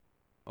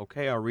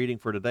Okay, our reading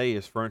for today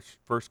is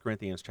First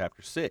Corinthians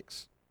chapter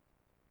 6.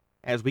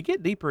 As we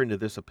get deeper into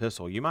this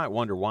epistle, you might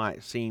wonder why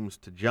it seems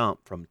to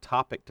jump from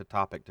topic to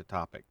topic to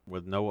topic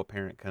with no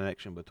apparent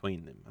connection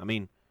between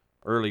them.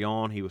 Early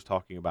on he was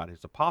talking about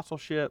his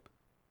apostleship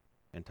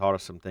and taught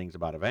us some things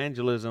about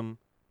evangelism.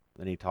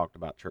 Then he talked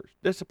about church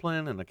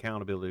discipline and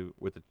accountability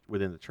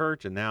within the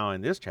church. And now in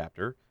this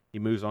chapter, he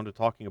moves on to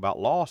talking about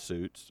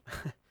lawsuits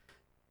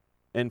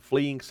and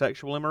fleeing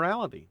sexual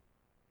immorality.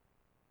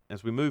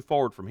 As we move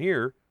forward from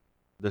here,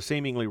 the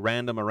seemingly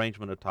random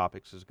arrangement of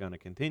topics is going to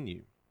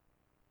continue.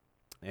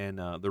 And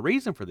the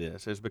reason for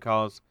this is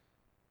because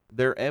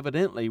there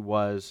evidently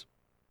was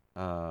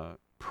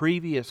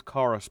previous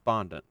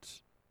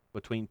correspondence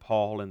between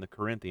Paul and the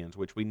Corinthians,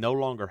 which we no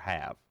longer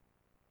have,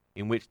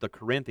 in which the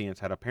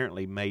Corinthians had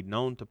apparently made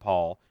known to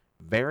Paul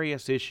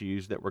various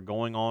issues that were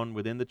going on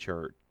within the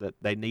church that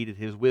they needed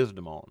his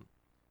wisdom on.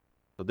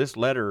 So this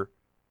letter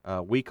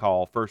we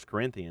call 1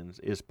 Corinthians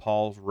is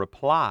Paul's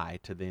reply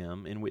to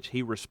them, in which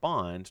he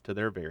responds to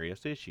their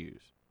various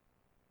issues.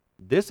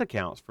 This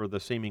accounts for the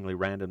seemingly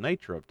random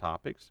nature of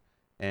topics,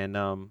 and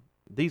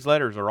these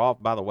letters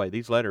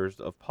these letters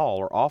of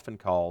Paul are often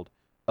called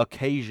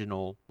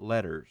occasional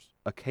letters,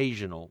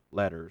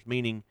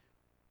 meaning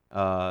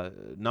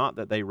not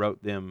that they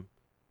wrote them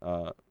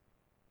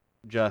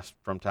just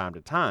from time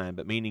to time,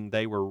 but meaning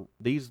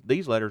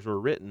these letters were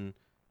written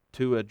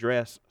to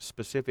address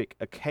specific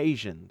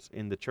occasions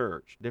in the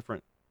church,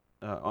 different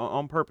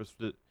on purpose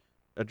to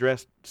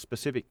address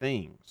specific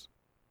things.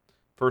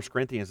 1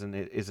 Corinthians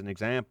is an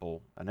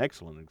example, an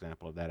excellent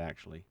example of that,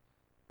 actually.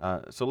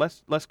 So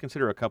let's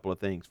consider a couple of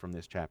things from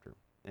this chapter,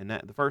 and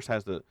that the first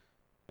has we're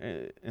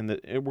going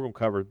to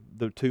cover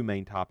the two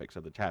main topics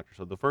of the chapter.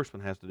 So the first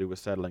one has to do with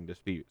settling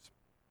disputes.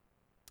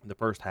 The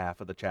first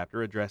half of the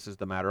chapter addresses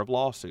the matter of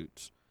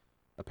lawsuits,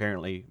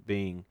 apparently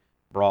being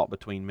brought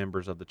between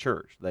members of the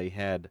church. They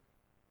had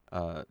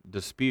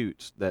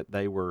disputes that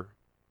they were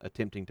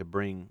attempting to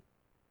bring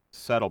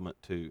settlement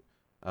to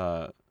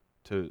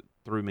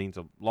through means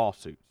of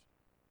lawsuits.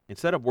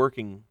 Instead of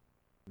working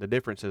the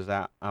differences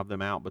out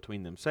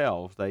between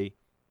themselves, they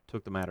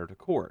took the matter to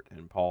court,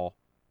 and Paul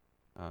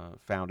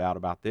found out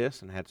about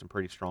this and had some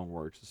pretty strong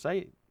words to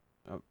say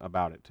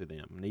about it to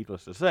them.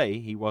 Needless to say,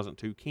 he wasn't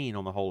too keen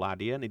on the whole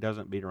idea, and he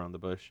doesn't beat around the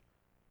bush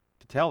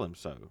to tell them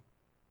so.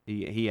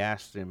 He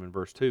asks them in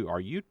verse 2, "Are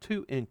you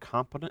too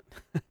incompetent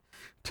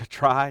to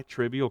try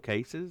trivial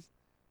cases?"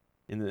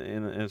 In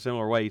a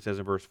similar way, he says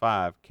in verse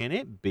 5, "Can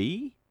it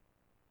be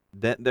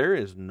that there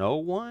is no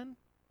one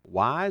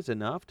wise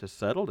enough to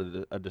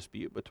settle a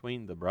dispute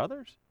between the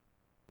brothers?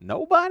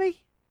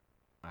 Nobody?"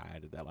 I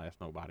added that last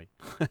nobody.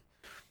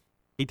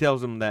 He tells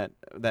them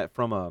that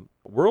from a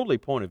worldly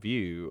point of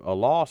view, a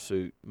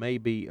lawsuit may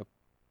be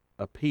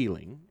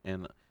appealing,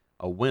 and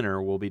a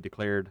winner will be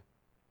declared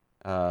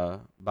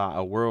by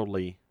a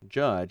worldly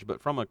judge.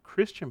 But from a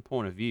Christian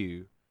point of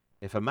view,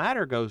 if a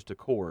matter goes to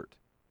court,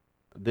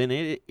 then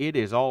it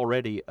is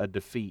already a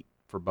defeat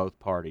for both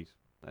parties.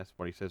 That's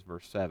what he says,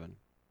 verse 7.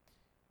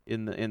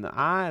 In the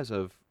eyes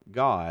of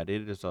God,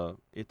 it's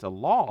a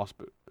loss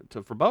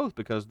for both,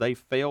 because they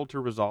failed to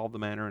resolve the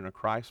matter in a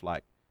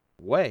Christ-like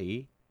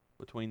way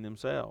between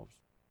themselves.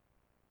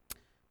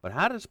 But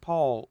how does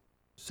Paul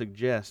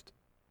suggest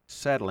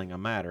settling a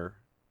matter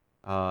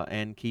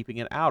and keeping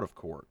it out of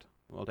court?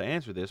 Well, to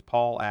answer this,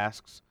 Paul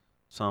asks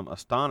some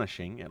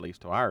astonishing, at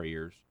least to our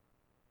ears,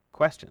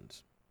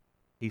 questions.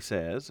 He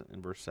says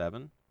in verse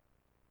 7,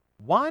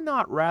 "Why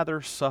not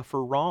rather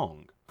suffer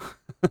wrong?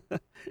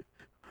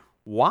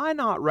 Why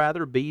not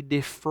rather be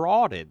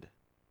defrauded?"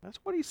 That's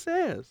what he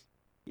says.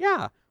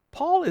 Yeah,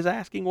 Paul is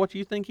asking what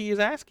you think he is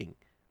asking.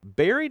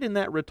 Buried in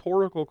that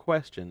rhetorical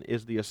question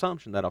is the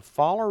assumption that a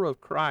follower of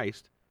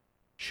Christ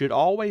should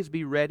always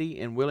be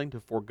ready and willing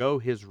to forego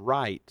his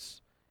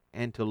rights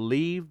and to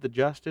leave the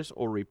justice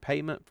or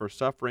repayment for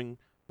suffering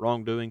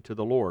wrongdoing to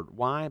the Lord.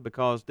 Why?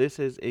 Because this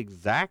is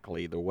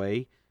exactly the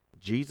way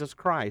Jesus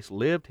Christ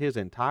lived his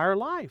entire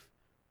life.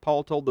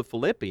 Paul told the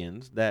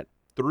Philippians that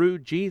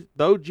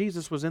though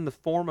Jesus was in the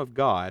form of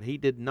God, he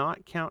did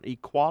not count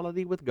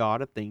equality with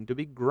God a thing to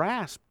be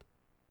grasped.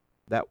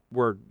 That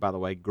word, by the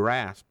way,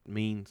 grasped,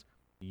 means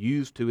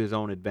used to his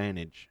own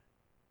advantage.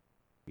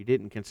 He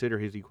didn't consider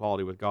his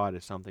equality with God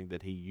as something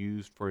that he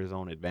used for his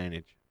own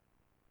advantage.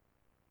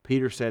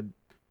 Peter said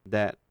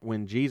that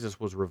when Jesus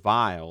was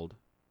reviled,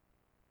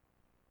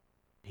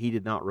 he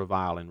did not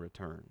revile in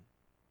return.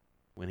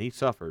 When he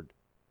suffered,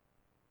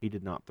 he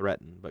did not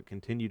threaten, but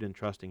continued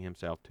entrusting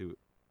himself to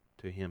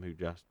him who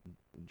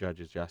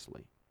judges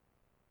justly.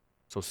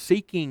 So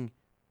seeking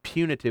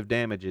punitive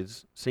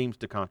damages seems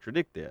to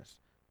contradict this.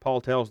 Paul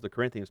tells the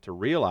Corinthians to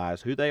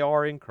realize who they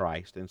are in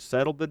Christ and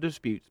settle the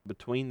disputes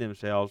between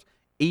themselves,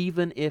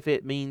 even if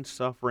it means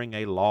suffering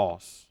a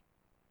loss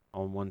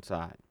on one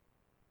side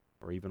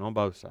or even on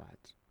both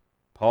sides.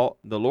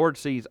 The Lord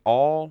sees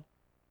all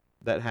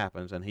that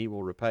happens, and he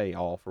will repay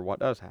all for what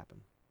does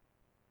happen.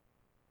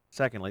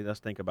 Secondly, let's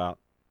think about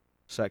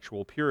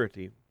sexual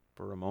purity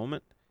for a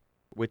moment,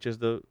 which is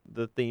the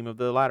theme of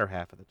the latter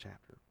half of the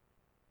chapter.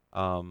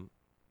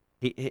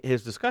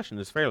 his discussion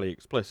is fairly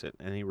explicit,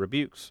 and he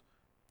rebukes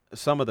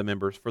some of the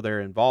members for their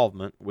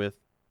involvement with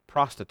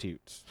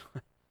prostitutes.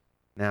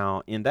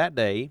 Now, in that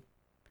day,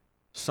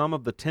 some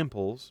of the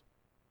temples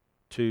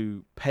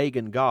to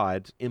pagan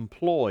gods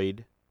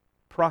employed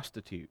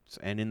prostitutes,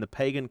 and in the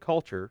pagan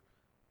culture,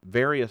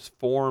 various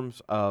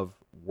forms of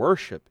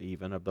worship,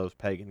 even of those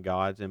pagan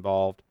gods,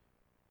 involved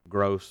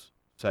gross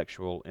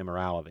sexual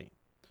immorality.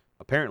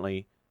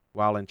 Apparently,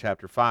 while in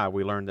chapter 5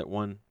 we learned that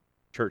one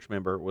church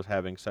member was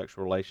having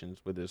sexual relations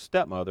with his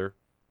stepmother,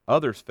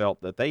 others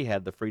felt that they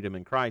had the freedom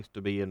in Christ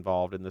to be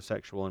involved in the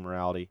sexual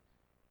immorality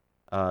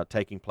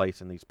taking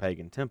place in these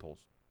pagan temples.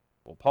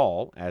 Well,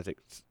 Paul, as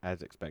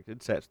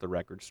expected, sets the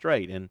record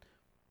straight. And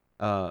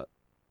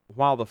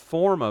while the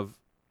form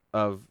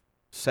of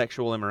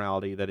sexual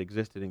immorality that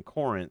existed in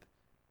Corinth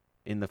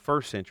in the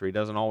first century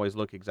doesn't always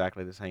look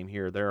exactly the same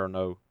here, there are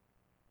no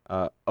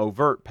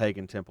overt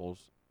pagan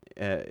temples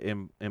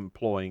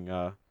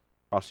employing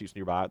prostitutes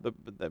nearby.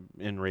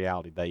 In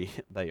reality,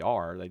 they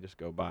are. They just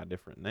go by a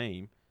different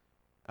name.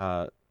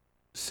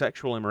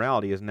 Sexual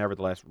immorality is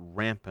nevertheless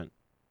rampant,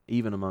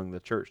 even among the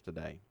church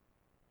today.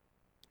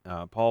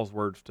 Paul's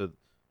words to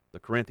the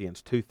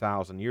Corinthians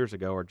 2,000 years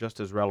ago are just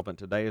as relevant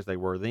today as they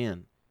were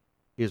then.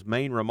 His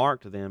main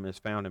remark to them is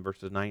found in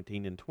verses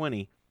 19 and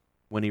 20,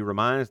 when he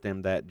reminds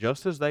them that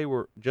just as they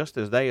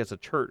as a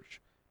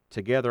church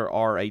together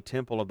are a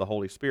temple of the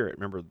Holy Spirit.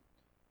 Remember,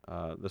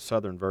 the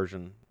Southern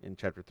version in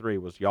chapter 3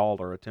 was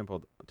y'all are a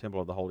temple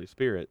of the Holy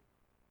Spirit.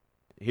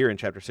 Here in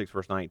chapter 6,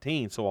 verse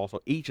 19, so also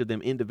each of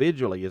them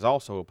individually is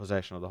also a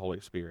possession of the Holy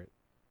Spirit.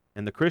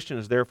 And the Christian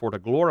is therefore to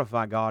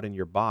glorify God in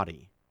your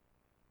body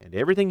and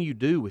everything you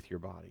do with your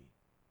body.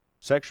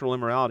 Sexual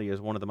immorality is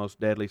one of the most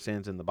deadly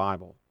sins in the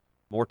Bible.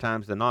 More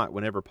times than not,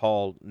 whenever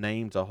Paul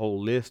names a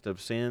whole list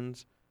of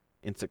sins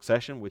in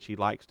succession, which he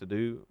likes to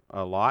do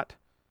a lot,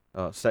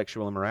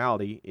 sexual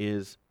immorality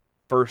is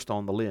first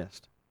on the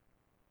list.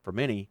 For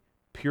many,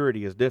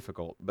 purity is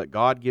difficult, but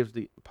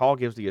Paul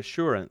gives the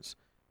assurance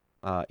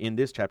in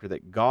this chapter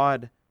that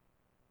God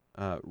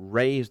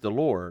raised the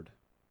Lord,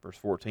 verse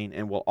 14,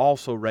 and will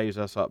also raise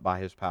us up by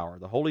his power.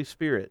 The Holy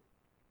Spirit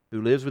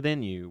who lives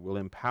within you will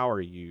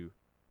empower you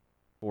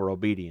for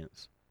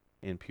obedience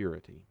and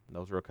purity.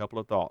 Those are a couple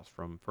of thoughts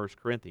from 1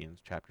 Corinthians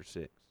chapter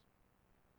 6.